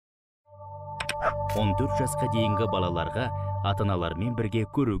14 жасқа дейінгі балаларға ата-аналармен бірге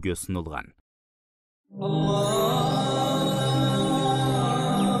көруге ұсынылған.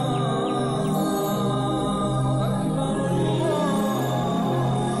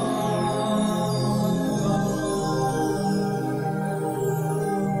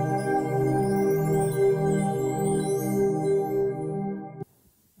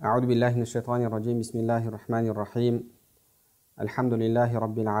 أعوذ بالله من الشيطان الرجيم بسم الله الرحمن الرحيم الحمد لله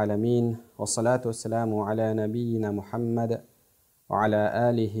رب العالمين والصلاة والسلام على نبينا محمد وعلى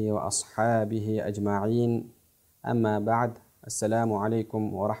آله وأصحابه أجمعين أما بعد السلام عليكم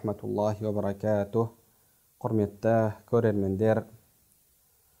ورحمة الله وبركاته құрметті көрермендер,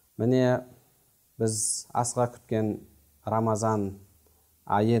 міне біз асыға күткен Рамазан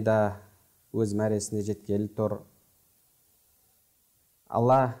айы да өз мәресіне жеткелі тұр.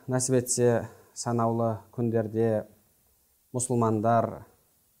 Алла нәсіп етсе, санаулы күндерде мұсылмандар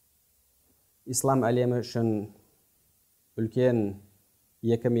ислам әлемі үшін үлкен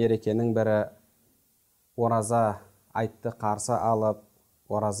екі мерекенің бірі ораза айтты қарсы алып,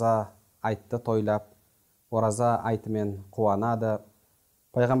 ораза айтты тойлап, ораза айтымен қуанады.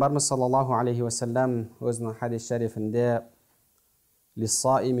 Пайғамбарымыз саллаллаху алейхи уассалам өзінің хадис шарифінде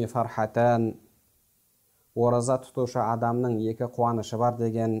 «Лиссаими фархатан» ораза тұтушы адамның екі қуанышы бар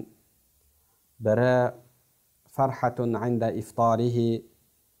деген, бірі фархатун анда ифтарихи,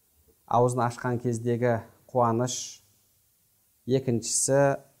 аузын ашқан кездегі қуаныш,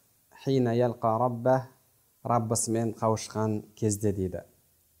 екіншісі хина ялқа раббах, Раббысымен қауышқан кезде дейді.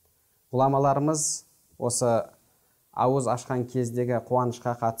 Ғұламаларымыз осы ауыз ашқан кездегі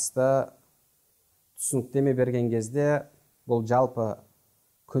қуанышқа қатысты түсініктеме берген кезде бұл жалпы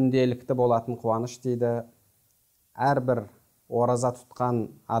күнделікті болатын қуаныш дейді. Әрбір ораза тұтқан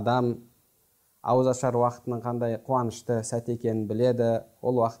адам ауыз ашар уақытының қандай қуанышты сәт екенін біледі.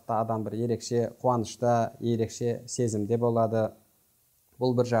 Ол уақытта адам бір ерекше қуанышта, ерекше сезімде болады.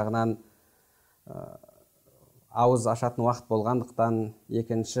 Бұл бір жағынан ауыз ашатын уақыт болғандықтан,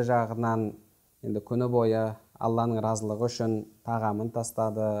 екінші жағынан енді күні бойы Алланың разылығы үшін тағамын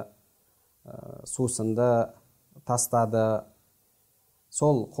тастады, сусынды тастады.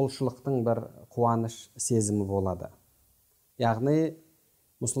 Сол құлшылықтың бір қуаныш сезімі болады. Яғни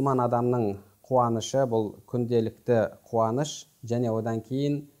мұсылман адамның қуанышы бұл күнделікті қуаныш, және одан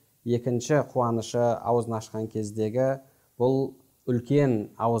кейін екінші қуанышы аузын ашқан кездегі бұл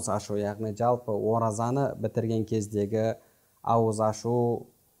үлкен ауыз ашу, яғни жалпы оразаны бітірген кездегі ауыз ашу,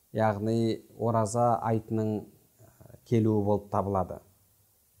 яғни ораза айтының келуі болып табылады.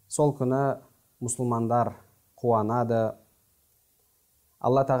 Сол күні мұсылмандар қуанады.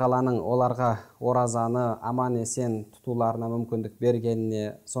 Алла тағаланың оларға оразаны аман есен тұтуларына мүмкіндік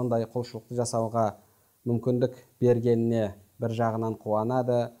бергеніне, сондай құлшылықты жасауға мүмкіндік бергеніне бір жағынан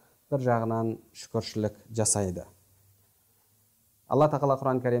қуанады, бір жағынан шүкіршілік жасайды. Алла тағала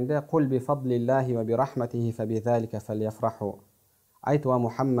Құран кәрімде «Құл би фадлиллахи ва би рахматихи фа би залика фальяфраху». Айтуа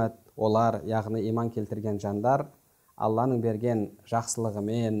Мұхаммад, олар, яғни иман келтірген жандар, Алланың берген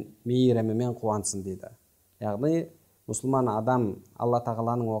жақсылығымен, мейірімімен қуансын дейді. Яғни мұсылман адам Алла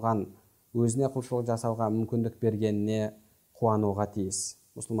тағаланың оған өзіне құлшылық жасауға мүмкіндік бергеніне қуануға тиіс.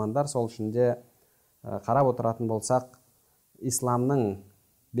 Мұсылмандар сол үшінде қарап отыратын болсақ, исламның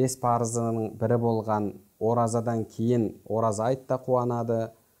 5 парызының бірі болған оразадан кейін ораза айтта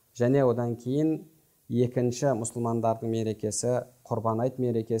қуанады, және одан кейін екінші мұсылмандардың мерекесі құрбан айт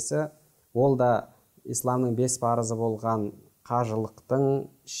мерекесі. Ол да исламның 5 парызы болған қажылықтың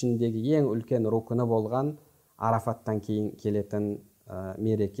ішіндегі ең үлкен рукыны болған Арафаттан кейін келетін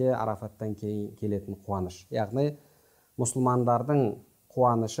мереке, Арафаттан кейін келетін қуаныш. Яғни мұсылмандардың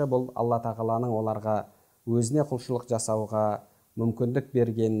қуанышы бұл Алла тағаланың оларға өзіне құлшылық жасауға мүмкіндік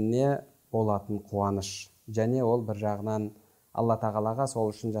бергеніне болатын қуаныш. Және ол бір жағынан Алла тағалаға сол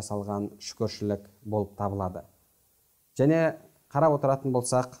үшін жасалған шүкіршілік болып табылады. Және қарап отыратын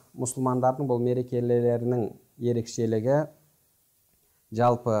болсақ, мұсылмандардың бұл мерекелерінің ерекшелігі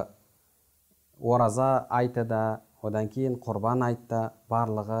жалпы ораза айты да, одан кейін құрбан айтта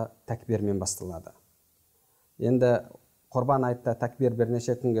барлығы тәкбирмен басталады. Енді құрбан айтта тәкбир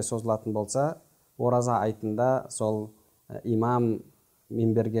бірнеше күнге созылатын болса, ораза айтында сол имам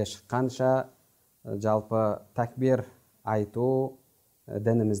минберге шыққанша жалпы тәкбир айту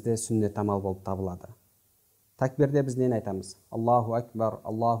дінімізде сүннет амал болып табылады. Тәкбирде біз нені айтамыз? Аллаху акбар,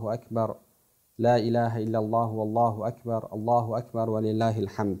 Аллаху акбар, ла илаха иллаллаху, Аллаху акбар, Аллаху акбар, ва лиллахил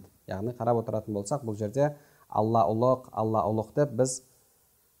хамд. Яғни қарап отыратын болсақ, бұл жерде Алла ұлық деп біз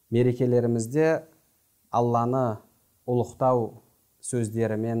мерекелерімізде Алланы ұлықтау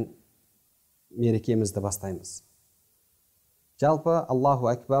сөздерімен мерекемізді бастаймыз. Жалпы Аллаху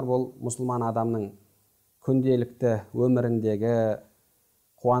акбар бұл мұсылман адамның күнделікті өміріндегі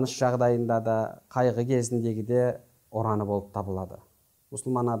қуаныш жағдайында да, қайғы кезіндегі де ұраны болып табылады.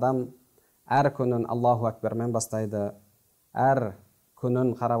 Мұсылман адам әр күнін Аллаху Акбармен бастайды. Әр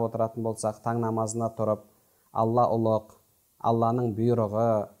күнін қарап отыратын болсақ, таң намазына тұрып, Алла ұлық, Алланың бұйрығы,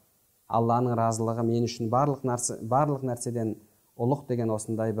 Алланың разылығы мен үшін барлық нәрседен ұлық деген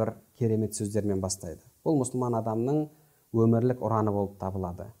осындай бір керемет сөздермен бастайды. Бұл мұсылман адамның өмірлік ұраны болып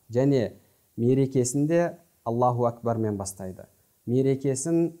табылады. Және мерекесінде Аллаху Акбармен бастайды.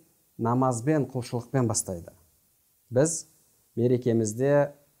 Мерекесін намазбен, құлшылықпен бастайды. Біз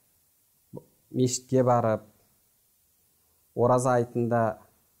мерекемізде мешітке барып, ораза айтында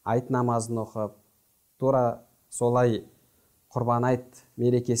айт намазын оқып, тура солай құрбан айт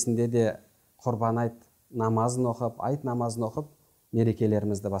мерекесінде де құрбан айт намазын оқып, айт намазын оқып,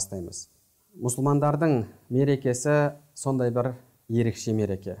 мерекелерімізді бастаймыз. Мұсылмандардың мерекесі сондай бір ерекше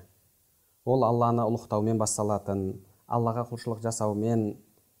мереке. Ол Алланы ұлықтаумен басталатын, Аллаға құлшылық жасаумен,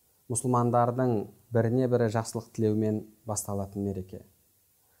 мұсылмандардың біріне бірі жақсылық тілеумен басталатын мереке.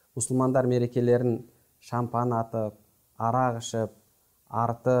 Мұсылмандар мерекелерін шампан атып, арақ ішіп,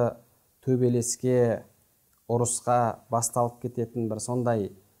 арты төбелеске, ұрысқа басталып кететін бір сондай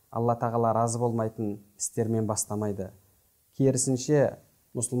Алла тағала разы болмайтын істермен бастамайды. Керісінше,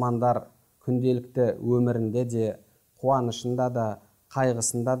 мұсылмандар күнделікті өмірінде де, қуанышында да,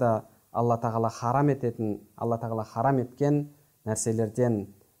 қайғысында да Алла тағала харам ететін, Алла тағала харам еткен нәрселерден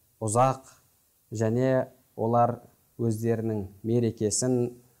ұзақ, және олар өздерінің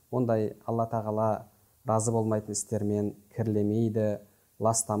мерекесін ондай Алла тағала разы болмайтын істермен кірлемейді,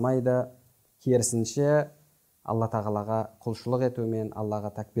 ластамайды. Керісінше, Алла тағалаға құлшылық етумен,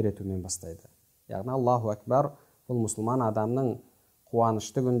 Аллаға тәкбир етумен бастайды. Яғни Аллаху Акбар бұл мұсылман адамның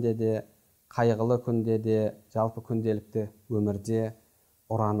қуанышты күнде де, қайғылы күнде де, жалпы күнделікті өмірде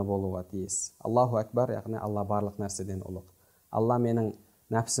ұраны болуға тиіс. Аллаху Акбар, яғни Алла барлық нәрседен ұлық. Алла менің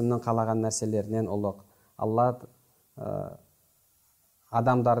нәпсімнің қалаған нәрселерінен ұлық. Алла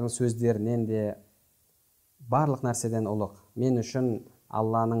адамдардың сөздерінен де, барлық нәрседен ұлық. Мен үшін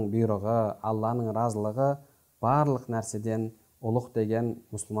Алланың бұйрығы, Алланың разылығы барлық нәрседен ұлық деген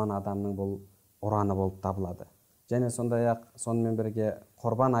мұсылман адамның бұл ұраны болып табылады. Және сондай-ақ сонымен бірге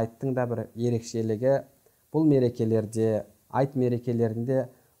құрбан айттың да бір ерекшелігі, бұл мерекелерде, айт мерекелерінде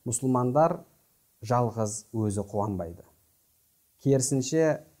мұсылмандар жалғыз өзі қуанбайды.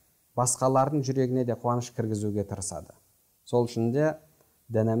 Керісінше, басқалардың жүрегіне де қуаныш кіргізуге тырысады. Сол үшін де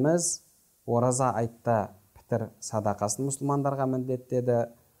дініміз ораза айтта пітір садақасын мұсылмандарға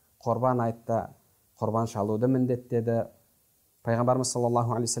міндеттеді, құрбан айтта құрбан шалуды міндеттеді. Пайғамбарымыз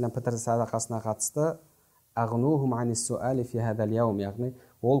саллаллаху алейхи вассалам пітір садақасына қатысты ағнухум анис суали фи хадал яум, яғни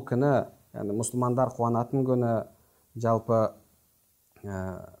ол күні, мұсылмандар қуанатын күні, жалпы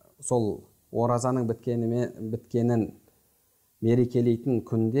сол оразаның біткенін мерекелейтін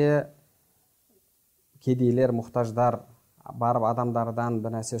күнде кедейлер, мұқтаждар барып адамдардан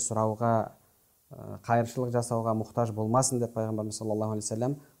бір нәрсе сұрауға, қайыршылық жасауға мұқтаж болмасын деп пайғамбарымыз саллаллаху алейхи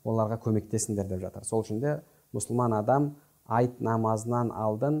вассалам оларға көмектесіңдер деп жатыр. Сол үшін де мұсылман адам айт намазынан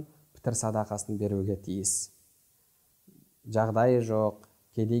алдын пітір садақасын беруге тиіс. Жағдайы жоқ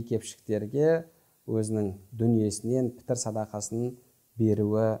кедей кепшіктерге өзінің дүниесінен пітір садақасын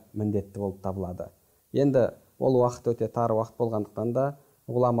беруі міндетті болып табылады. Енді ол уақыт өте тар уақыт болғандықтан да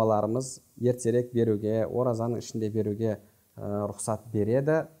ғұламаларымыз ертерек беруге, оразаның ішінде беруге рұқсат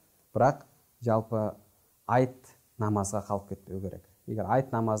береді, бірақ жалпы айт намазға қалып кетпеу керек. Егер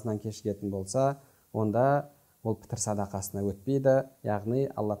айт намазынан кешігетін болса, онда ол пітір садақасына өтпейді, яғни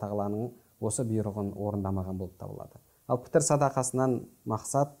Алла тағаланың осы бұйрығын орындамаған болып табылады. Ал пітір садақасынан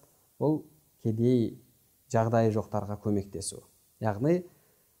мақсат бұл кедей, жағдайы жоқтарға көмектесу. Яғни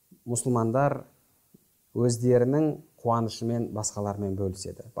мұсылмандар өздерінің қуанышымен басқалармен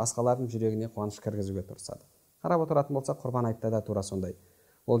бөліседі. Басқалардың жүрегіне қуаныш кіргізуге тырысады. Қарап отыратын болса, құрбан айтта да тура сондай.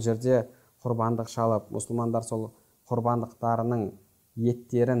 Ол жерде құрбандық шалып, мұсылмандар сол құрбандықтарының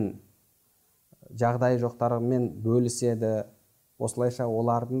еттерін жағдайы жоқтарымен бөліседі. Осылайша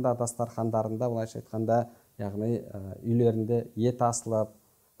олардың да дастархандарында, былайша айтқанда, яғни үйлерінде ет асылып,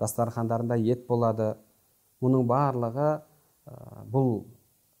 дастархандарында ет болады. Мұның барлығы бұл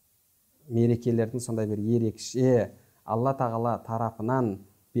мерекелердің сондай бір ерекше Алла тағала тарапынан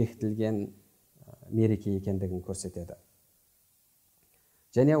бекітілген мереке екендігін көрсетеді.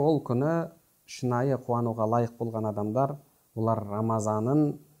 Және ол күні шынайы қуануға лайық болған адамдар, олар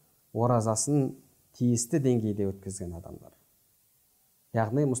Рамазанның оразасын тиісті деңгейде өткізген адамдар.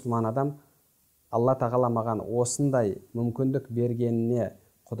 Яғни мұсылман адам Алла тағала маған осындай мүмкіндік бергеніне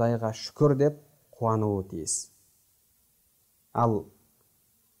Құдайға шүкір деп қуануы тиіс. Ал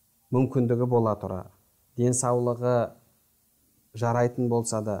мүмкіндігі бола тұра, денсаулығы жарайтын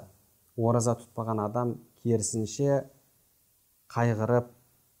болса да, ораза тұтпаған адам керісінше қайғырып,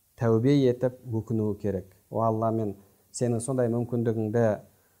 тәубе етіп өкінуі керек. О Алла, мен сенің сондай мүмкіндігіңді,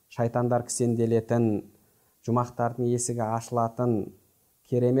 шайтандар кісенделетін, жұмақтардың есігі ашылатын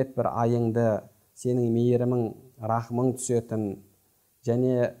керемет бір айыңды, сенің мейірімің, рахымың түсетін,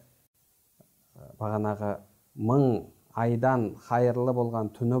 және бағанағы 1000 айдан хайырлы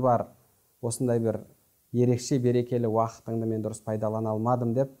болған түні бар, осындай бір ерекше берекелі уақытыңды мен дұрыс пайдалана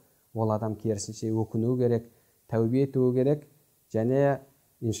алмадым деп, ол адам керісінше өкіну керек, тәубе етуі керек, және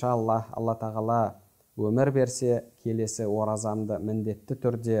иншаллах Алла тағала өмір берсе, келесі оразамды міндетті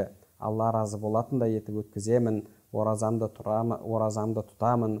түрде Алла разы болатындай етіп өткіземін, оразамды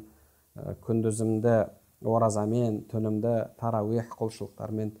тұтамын, күндізімді оразамен, түнімді тарауих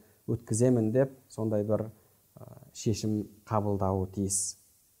құлшылықтармен өткіземін деп, сондай бір шешім қабылдауы тиіс.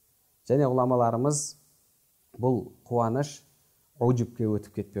 Және ғұламаларымыз бұл қуаныш ұжіпке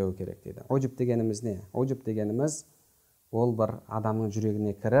өтіп кетпеуі керек дейді. Ұжіп дегеніміз не? Ұжіп дегеніміз ол бір адамның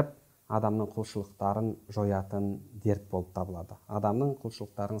жүрегіне кіріп, адамның құлшылықтарын жоятын дерт болып табылады. Адамның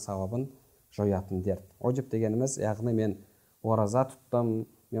құлшылықтарын сауабын жоятын дерт. Ұжіп дегеніміз, яғни мен ораза тұттым,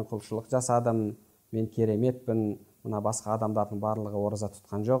 мен құлшылық жасадым, мен кереметпін, мына басқа адамдардың барлығы ораза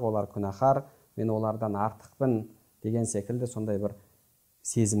тұтқан жоқ, олар күнәһар, мен олардан артықпын деген секілді сондай бір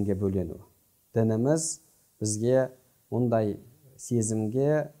сезімге бөлену. Дініміз бізге мұндай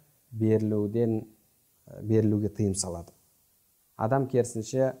сезімге берілуге тыйым салады. Адам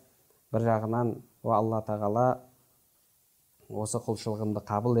керісінше бір жағынан Алла тағала осы құлшылығымды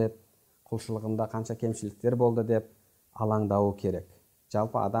қабыл ет, құлшылығымда қанша кемшіліктер болды деп алаңдауы керек.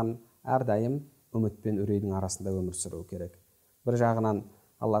 Жалпы адам әрдайым үміт пен үрейдің арасында өмір сүруі керек. Бір жағынан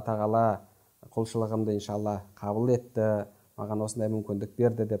Алла тағала құлшылығымды иншалла қабыл етті, маған осындай мүмкіндік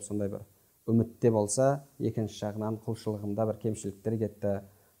берді деп сондай бір үмітте болса, екінші жағынан құлшылығымда бір кемшіліктер кетті,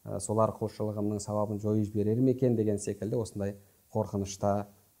 солар құлшылығымның сауабын жойып жіберер ме екен деген секілді осындай қорқынышта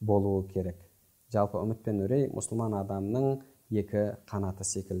болуы керек. Жалпы үміт пен үрей мұсылман адамның екі қанаты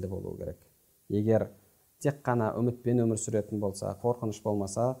секілді болуы керек. Егер тек қана үмітпен өмір сүретін болса, қорқыныш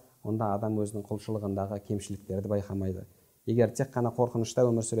болмаса, онда адам өзінің құлшылығындағы кемшіліктерді байқамайды. Егер тек қана қорқынышта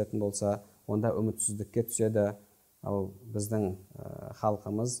өмір сүретін болса, онда үмітсіздікке түседі. Ал біздің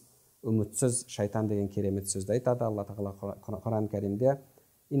халқымыз үмітсіз шайтан деген керемет сөзді айтады. Алла тағала Құран кәрімде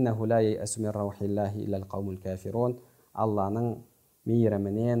 «Иннаху ла яйъасу мин раухиллахи иллал қаумул кафирун». Алланың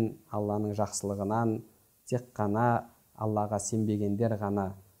мейірімінен, Алланың жақсылығынан тек қана Аллаға сенбегендер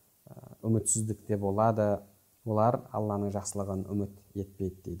ғана үмітсіздікте болады. Олар Алланың жақсылығын үміт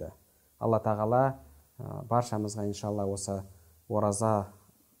етпейді дейді. Алла тағала баршамызға иншалла осы ораза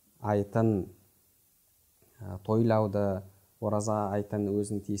айтын тойлауды, ораза айтын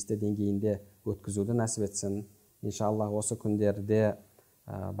өзінің тиісті деңгейінде өткізуді нәсіп етсін. Иншалла осы күндерде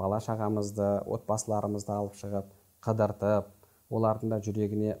бала шағамызды, отбасыларымызды алып шығып, қыдыртып, олардың да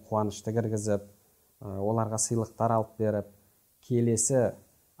жүрегіне қуанышты кіргізіп, оларға сыйлықтар алып беріп, келесі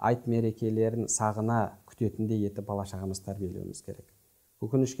айт мерекелерін сағына күтетіндей етіп бала шағамызды тәрбиелеуіміз керек.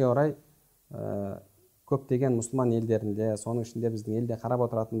 Өкінішке орай, көптеген мұсылман елдерінде, соның ішінде біздің елде қарап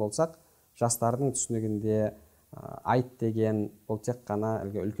отыратын болсақ, жастардың түсінігінде айт деген бұл тек қана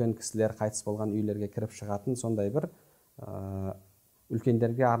үлкен кісілер қайтыс болған үйлерге кіріп шығатын сондай бір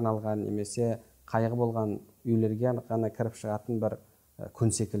үлкендерге арналған немесе қайғы болған үйлерге ғана кіріп шығатын бір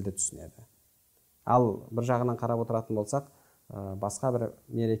күн секілді түсінеді. Ал бір жағынан қарап отыратын болсақ, басқа бір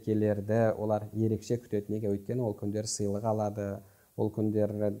мерекелерді олар ерекше күтеді. Неге? Өйткені ол күндер сыйлық алады, ол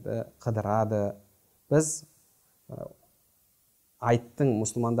күндерді қыдырады. Біз айттың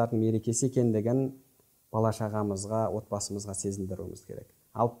мұсылмандардың мерекесі екендігін бала шағамызға, отбасымызға сезіндіруіміз керек.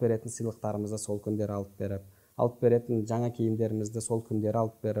 Алып беретін сыйлықтарымызды сол күндер алып беріп, алып беретін жаңа киімдерімізді сол күндер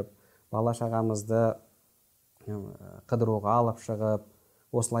алып беріп, бала шағамызды қыдыруға алып шығып,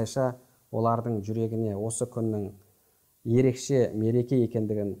 осылайша олардың жүрегіне осы күннің ерекше мереке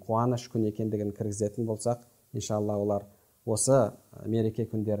екендігін, қуаныш күн екендігін кіргізетін болсақ, иншалла олар осы мереке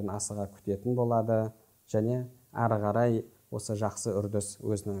күндерін асыға күтетін болады, және әрі қарай осы жақсы үрдіс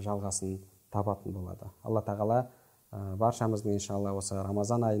өзінің жалғасын табатын болады. Алла тағала баршамыздың иншалла осы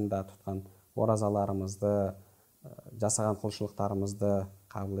Рамазан айында тұтқан оразаларымызды, жасаған құлшылықтарымызды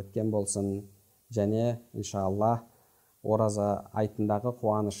қабыл еткен болсын, және иншалла ораза айтындағы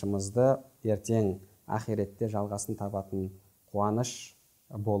қуанышымызды ертең ақиретте жалғасын табатын қуаныш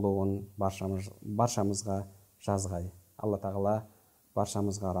болуын баршамызға жазғай. Алла тағала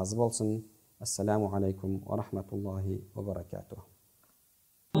баршамызға разы болсын. Ассаламу алейкум ва рахматуллахи ва баракатух.